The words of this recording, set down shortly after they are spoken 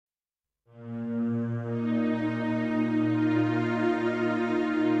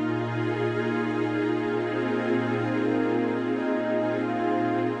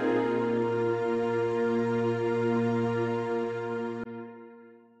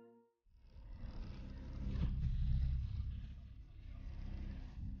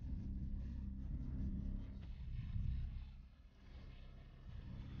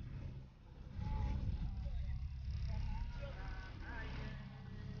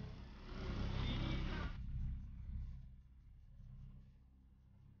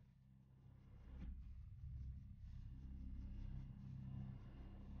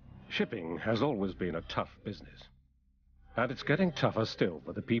Shipping has always been a tough business, and it's getting tougher still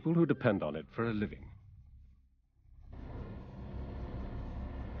for the people who depend on it for a living.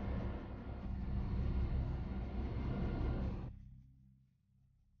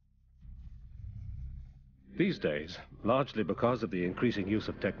 These days, largely because of the increasing use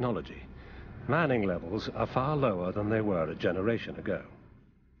of technology, manning levels are far lower than they were a generation ago.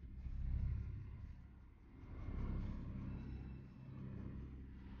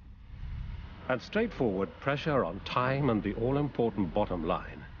 And straightforward pressure on time and the all-important bottom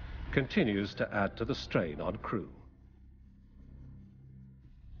line continues to add to the strain on crew.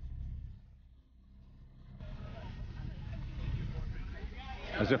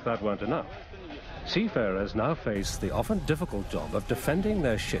 As if that weren't enough, seafarers now face the often difficult job of defending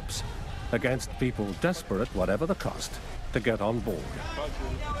their ships against people desperate, whatever the cost, to get on board,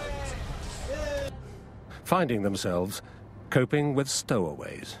 finding themselves coping with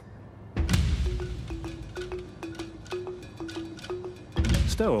stowaways.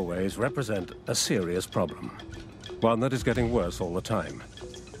 Stowaways represent a serious problem, one that is getting worse all the time.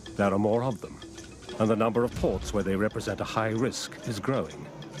 There are more of them, and the number of ports where they represent a high risk is growing.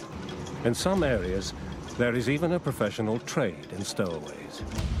 In some areas, there is even a professional trade in stowaways.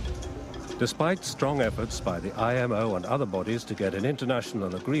 Despite strong efforts by the IMO and other bodies to get an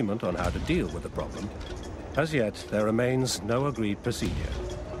international agreement on how to deal with the problem, as yet there remains no agreed procedure.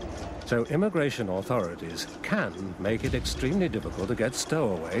 So immigration authorities can make it extremely difficult to get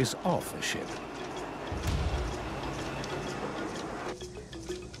stowaways off a ship.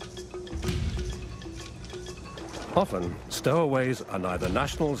 Often, stowaways are neither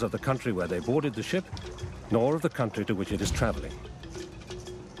nationals of the country where they boarded the ship, nor of the country to which it is traveling.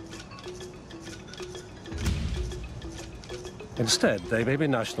 Instead, they may be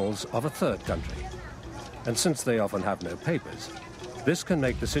nationals of a third country. And since they often have no papers, this can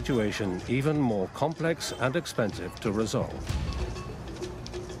make the situation even more complex and expensive to resolve.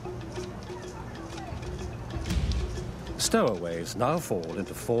 Stowaways now fall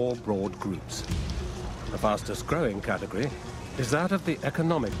into four broad groups. The fastest growing category is that of the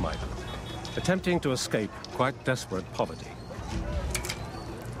economic migrant, attempting to escape quite desperate poverty.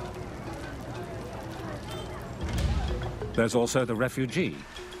 There's also the refugee,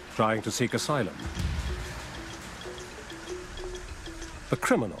 trying to seek asylum. The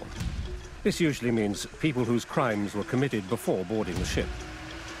criminal. This usually means people whose crimes were committed before boarding the ship.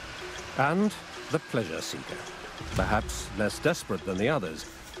 And the pleasure seeker, perhaps less desperate than the others,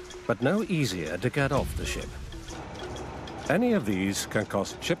 but no easier to get off the ship. Any of these can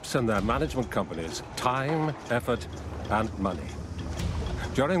cost ships and their management companies time, effort, and money.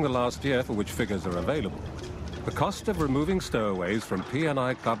 During the last year, for which figures are available, the cost of removing stowaways from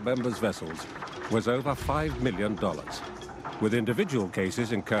P&I Club members' vessels was over $5 million, with individual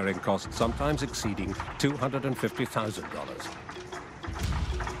cases incurring costs sometimes exceeding $250,000.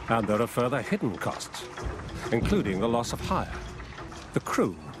 And there are further hidden costs, including the loss of hire. The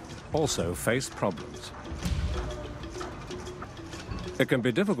crew also face problems. It can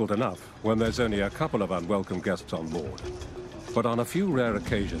be difficult enough when there's only a couple of unwelcome guests on board. But on a few rare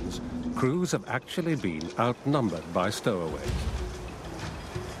occasions, crews have actually been outnumbered by stowaways.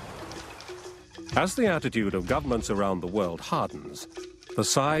 As the attitude of governments around the world hardens, the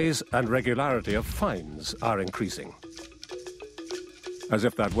size and regularity of fines are increasing. As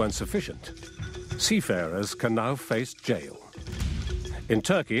if that weren't sufficient, seafarers can now face jail. In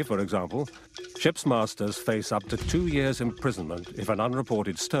Turkey, for example, ship's masters face up to 2 years imprisonment if an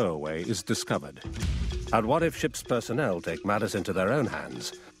unreported stowaway is discovered. And what if ship's personnel take matters into their own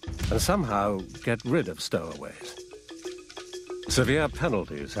hands and somehow get rid of stowaways? Severe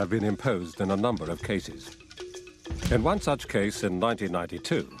penalties have been imposed in a number of cases. In one such case in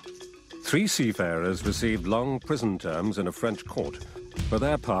 1992, 3 seafarers received long prison terms in a French court for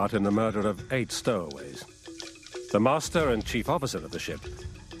their part in the murder of 8 stowaways. The master and chief officer of the ship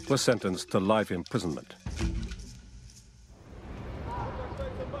were sentenced to life imprisonment.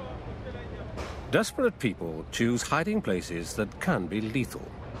 Desperate people choose hiding places that can be lethal.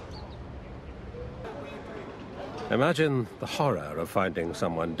 Imagine the horror of finding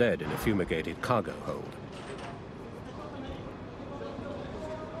someone dead in a fumigated cargo hold,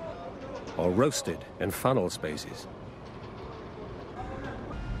 or roasted in funnel spaces,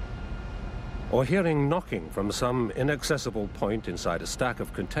 or hearing knocking from some inaccessible point inside a stack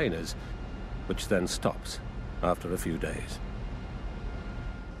of containers, which then stops after a few days.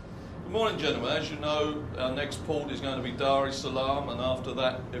 Good morning, gentlemen. As you know, our next port is going to be Dar es Salaam, and after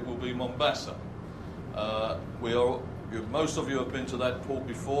that it will be Mombasa. Most of you have been to that port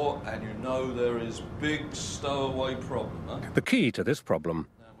before, and you know there is big stowaway problem. Huh? The key to this problem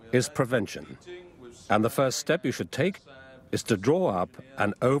is prevention. And the first step you should take is to draw up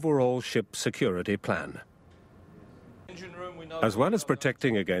an overall ship security plan. As well as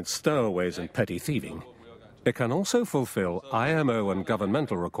protecting against stowaways and petty thieving, it can also fulfill IMO and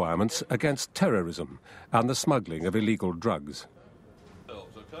governmental requirements against terrorism and the smuggling of illegal drugs.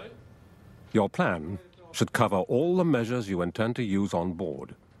 Your plan should cover all the measures you intend to use on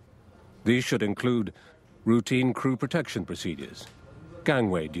board. These should include routine crew protection procedures,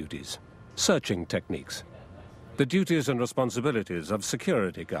 gangway duties, searching techniques, the duties and responsibilities of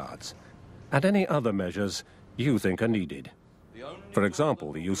security guards, and any other measures you think are needed. For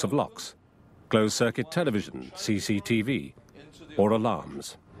example, the use of locks, closed-circuit television, CCTV, or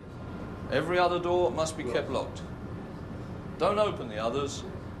alarms. Every other door must be kept locked. Don't open the others.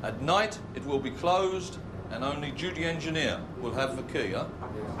 At night, it will be closed, and only duty engineer will have the key.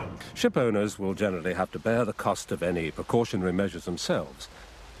 Ship owners will generally have to bear the cost of any precautionary measures themselves,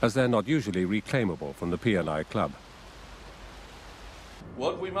 as they're not usually reclaimable from the P&I Club.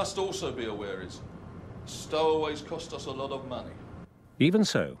 What we must also be aware is, stowaways cost us a lot of money. Even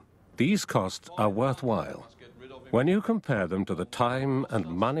so, these costs are worthwhile when you compare them to the time and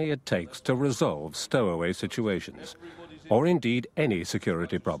money it takes to resolve stowaway situations, or indeed any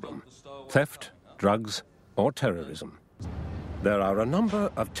security problem, theft, drugs, or terrorism. There are a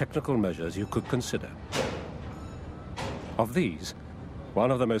number of technical measures you could consider. Of these, one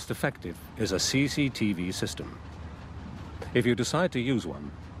of the most effective is a CCTV system. If you decide to use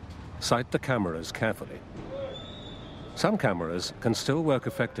one, sight the cameras carefully. Some cameras can still work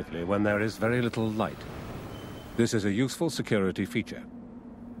effectively when there is very little light. This is a useful security feature.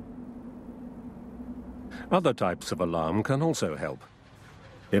 Other types of alarm can also help.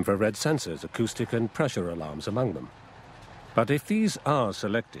 Infrared sensors, acoustic and pressure alarms among them. But if these are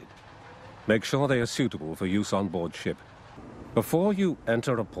selected, make sure they are suitable for use on board ship. Before you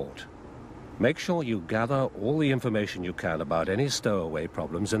enter a port, make sure you gather all the information you can about any stowaway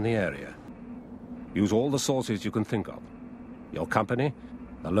problems in the area. Use all the sources you can think of. Your company,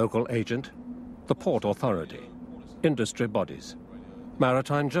 a local agent, the port authority, industry bodies,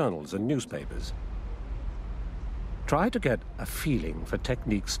 maritime journals and newspapers. Try to get a feeling for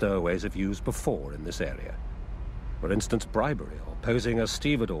techniques stowaways have used before in this area. For instance, bribery or posing as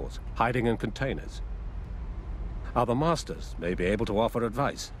stevedores, hiding in containers. Other masters may be able to offer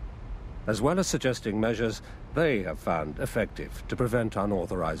advice, as well as suggesting measures they have found effective to prevent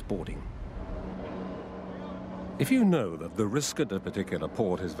unauthorized boarding. If you know that the risk at a particular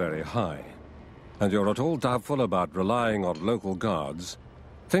port is very high, and you're at all doubtful about relying on local guards,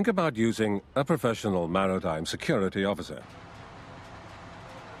 think about using a professional maritime security officer.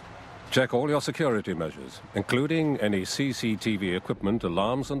 Check all your security measures, including any CCTV equipment,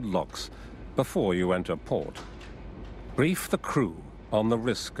 alarms and locks, before you enter port. Brief the crew on the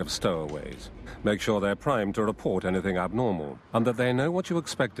risk of stowaways. Make sure they're primed to report anything abnormal, and that they know what you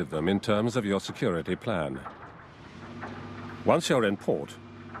expect of them in terms of your security plan. Once you're in port,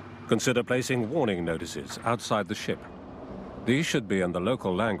 consider placing warning notices outside the ship. These should be in the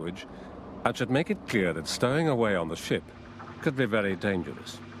local language and should make it clear that stowing away on the ship could be very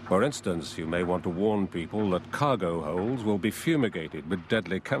dangerous. For instance, you may want to warn people that cargo holds will be fumigated with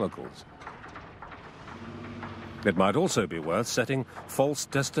deadly chemicals. It might also be worth setting false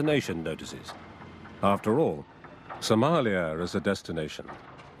destination notices. After all, Somalia as a destination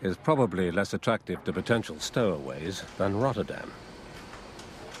is probably less attractive to potential stowaways than Rotterdam.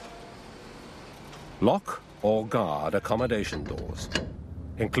 Lock or guard accommodation doors,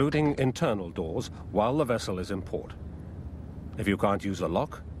 including internal doors, while the vessel is in port. If you can't use a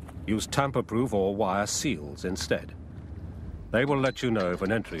lock, use tamper-proof or wire seals instead. They will let you know if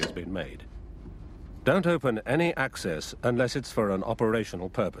an entry has been made. Don't open any access unless it's for an operational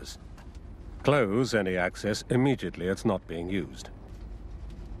purpose. Close any access immediately it's not being used.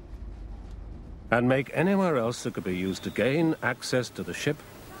 And make anywhere else that could be used to gain access to the ship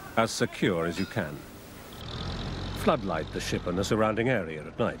as secure as you can. Floodlight the ship and the surrounding area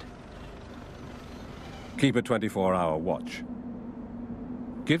at night. Keep a 24-hour watch.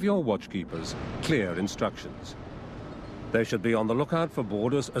 Give your watchkeepers clear instructions. They should be on the lookout for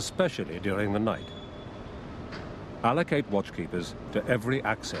boarders, especially during the night. Allocate watchkeepers to every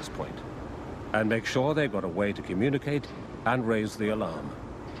access point, and make sure they've got a way to communicate and raise the alarm.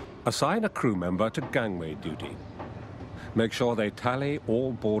 Assign a crew member to gangway duty. Make sure they tally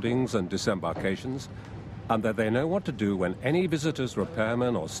all boardings and disembarkations, and that they know what to do when any visitors,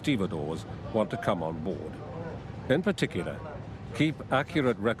 repairmen or stevedores want to come on board. In particular, keep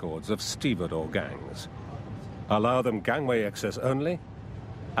accurate records of stevedore gangs. Allow them gangway access only,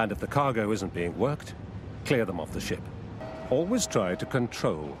 and if the cargo isn't being worked, clear them off the ship. Always try to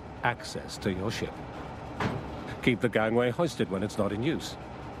control access to your ship. Keep the gangway hoisted when it's not in use,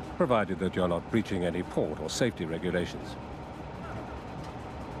 provided that you're not breaching any port or safety regulations.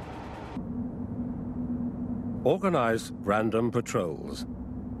 Organize random patrols.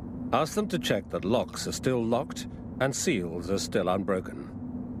 Ask them to check that locks are still locked and seals are still unbroken,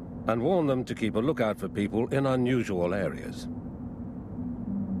 and warn them to keep a lookout for people in unusual areas.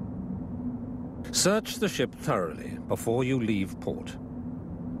 Search the ship thoroughly before you leave port.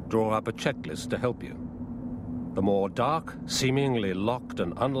 Draw up a checklist to help you. The more dark, seemingly locked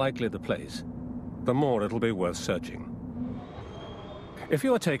and unlikely the place, the more it'll be worth searching. If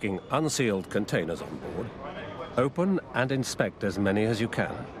you are taking unsealed containers on board, open and inspect as many as you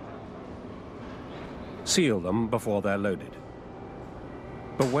can. Seal them before they're loaded.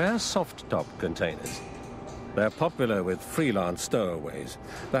 Beware soft-top containers. They're popular with freelance stowaways,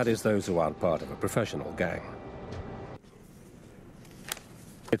 that is, those who aren't part of a professional gang.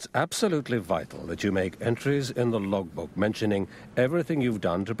 It's absolutely vital that you make entries in the logbook mentioning everything you've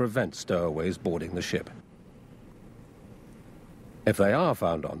done to prevent stowaways boarding the ship. If they are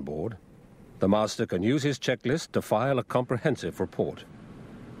found on board, the master can use his checklist to file a comprehensive report.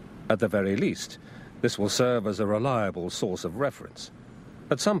 At the very least, this will serve as a reliable source of reference.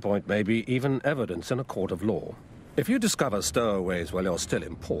 At some point, maybe even evidence in a court of law. If you discover stowaways while you're still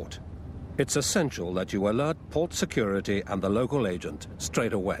in port, it's essential that you alert port security and the local agent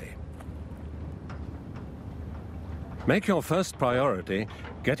straight away. Make your first priority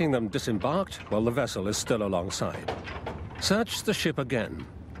getting them disembarked while the vessel is still alongside. Search the ship again.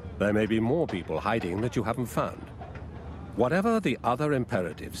 There may be more people hiding that you haven't found. Whatever the other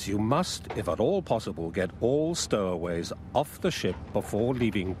imperatives, you must, if at all possible, get all stowaways off the ship before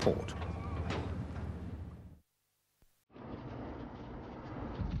leaving port.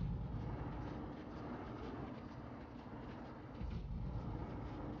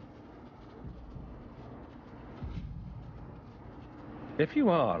 If you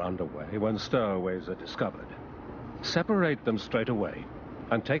are underway when stowaways are discovered, separate them straight away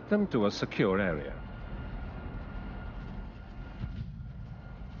and take them to a secure area.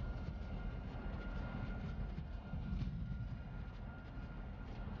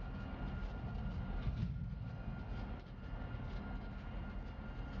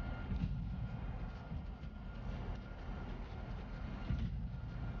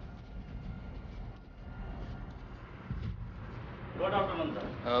 Good afternoon,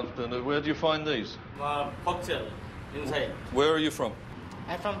 sir. Afternoon. Where do you find these? Foxtail, inside. Where are you from?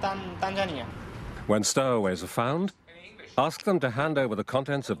 I'm from Tanzania. When stowaways are found, ask them to hand over the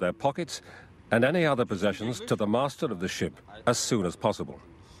contents of their pockets and any other possessions to the master of the ship as soon as possible.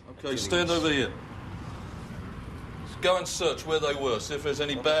 Okay, stand over here. Go and search where they were, see if there's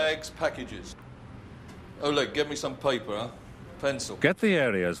any bags, packages. Oleg, get me some paper, huh? Pencil. Get the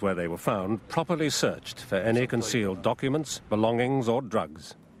areas where they were found properly searched for any concealed documents, belongings or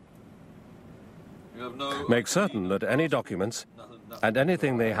drugs. You have no... Make certain that any documents and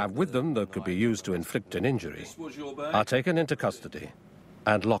anything they have with them that could be used to inflict an injury This was your bag? are taken into custody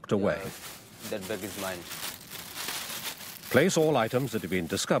and locked away. That bag is mine. Place all items that have been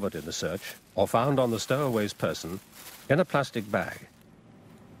discovered in the search or found on the stowaway's person in a plastic bag.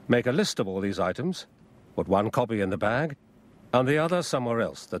 Make a list of all these items, put one copy in the bag and the other somewhere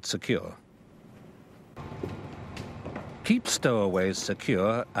else that's secure. Keep stowaways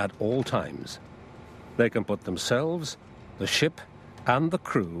secure at all times. They can put themselves, the ship, and the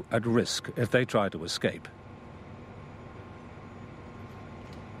crew at risk if they try to escape.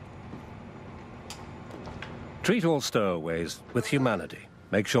 Treat all stowaways with humanity.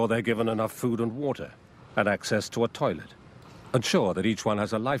 Make sure they're given enough food and water and access to a toilet. Ensure that each one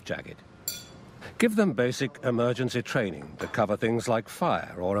has a life jacket. Give them basic emergency training to cover things like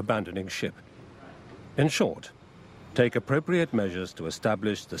fire or abandoning ship. In short, take appropriate measures to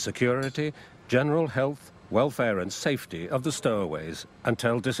establish the security, general health, welfare and safety of the stowaways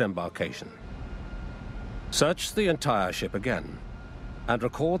until disembarkation. Search the entire ship again and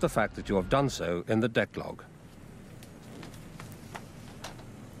record the fact that you have done so in the deck log.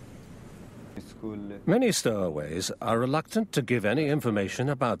 Many stowaways are reluctant to give any information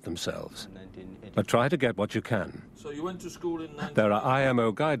about themselves, but try to get what you can. So you went to school in... There are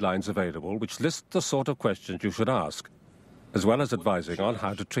IMO guidelines available which list the sort of questions you should ask, as well as advising on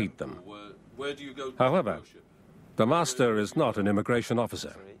how to treat them. Where do you go? However, the master is not an immigration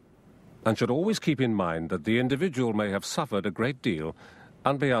officer and should always keep in mind that the individual may have suffered a great deal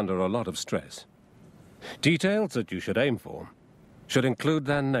and be under a lot of stress. Details that you should aim for should include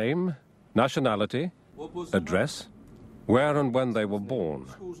their name, nationality, address, where and when they were born,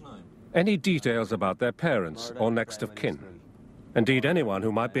 School's name? any details about their parents or next of kin. Indeed, anyone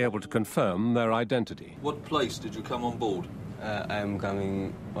who might be able to confirm their identity. What place did you come on board? I am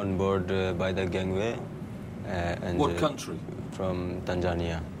coming on board by the gangway. And what country? From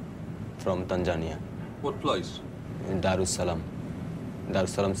Tanzania. From Tanzania. What place? In Dar es Salaam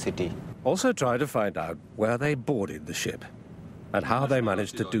city. Also try to find out where they boarded the ship and how they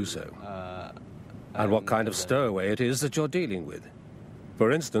managed to do so. And what kind of stowaway it is that you're dealing with.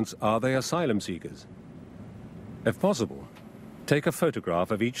 For instance, are they asylum seekers? If possible, take a photograph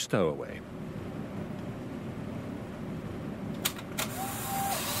of each stowaway.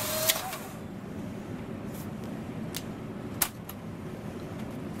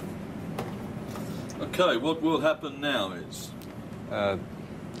 Okay, what will happen now is... I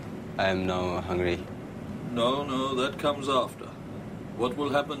am now hungry. No, that comes after. What will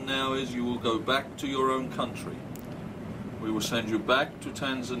happen now is you will go back to your own country. We will send you back to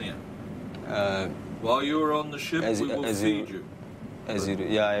Tanzania. While you are on the ship, we will feed you.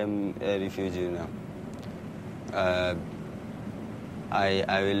 I am a refugee now.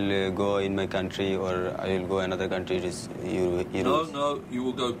 I will go in my country, or I will go another country. No, you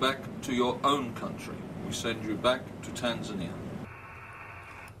will go back to your own country. We send you back to Tanzania.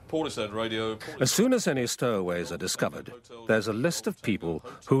 Portishead Radio. As soon as any stowaways are discovered, there's a list of people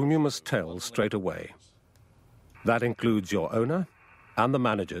whom you must tell straight away. That includes your owner and the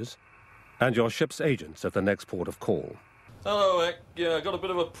managers and your ship's agents at the next port of call. Hello, Eck. Yeah, I've got a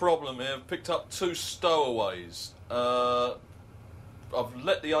bit of a problem here. I've picked up 2 stowaways. I've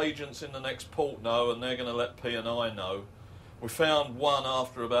let the agents in the next port know, and they're going to let P&I know. We found one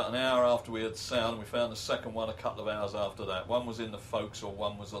after about an hour after we had sound. We found the second one a couple of hours after that. One was in the forecastle,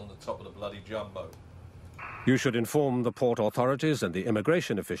 one was on the top of the bloody jumbo. You should inform the port authorities and the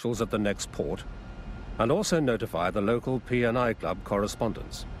immigration officials at the next port, and also notify the local P&I club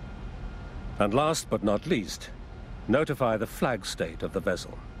correspondents. And last but not least, notify the flag state of the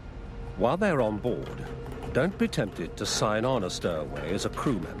vessel. While they're on board, don't be tempted to sign on a stowaway as a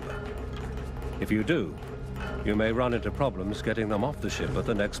crew member. If you do, you may run into problems getting them off the ship at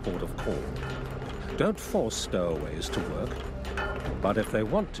the next port of call. Don't force stowaways to work, but if they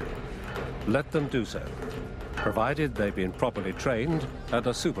want to, let them do so, provided they've been properly trained and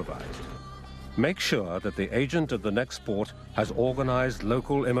are supervised. Make sure that the agent of the next port has organized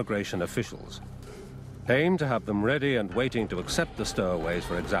local immigration officials. Aim to have them ready and waiting to accept the stowaways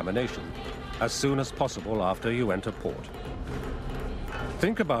for examination as soon as possible after you enter port.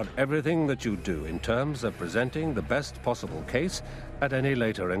 Think about everything that you do in terms of presenting the best possible case at any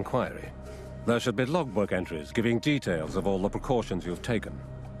later inquiry. There should be logbook entries giving details of all the precautions you've taken.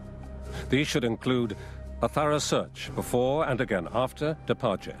 These should include a thorough search before and again after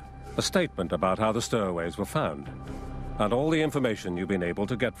departure, a statement about how the stowaways were found, and all the information you've been able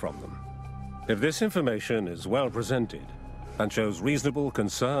to get from them. If this information is well presented and shows reasonable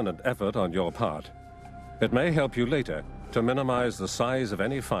concern and effort on your part, it may help you later to minimize the size of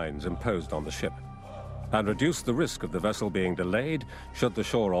any fines imposed on the ship, and reduce the risk of the vessel being delayed should the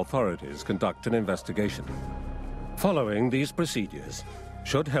shore authorities conduct an investigation. Following these procedures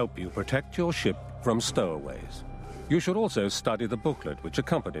should help you protect your ship from stowaways. You should also study the booklet which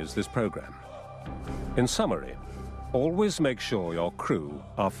accompanies this program. In summary, always make sure your crew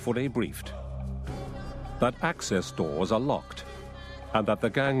are fully briefed, that access doors are locked, and that the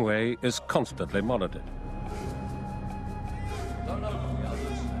gangway is constantly monitored. Don't open the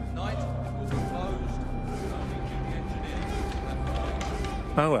others. At night, it will be closed. Only duty engineer.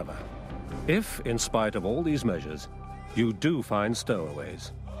 However, if, in spite of all these measures, you do find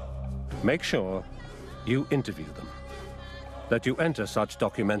stowaways, make sure you interview them, that you enter such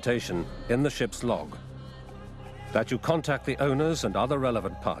documentation in the ship's log, that you contact the owners and other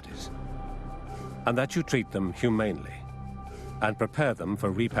relevant parties, and that you treat them humanely and prepare them for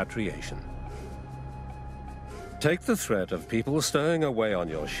repatriation. Take the threat of people stowing away on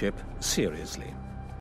your ship seriously.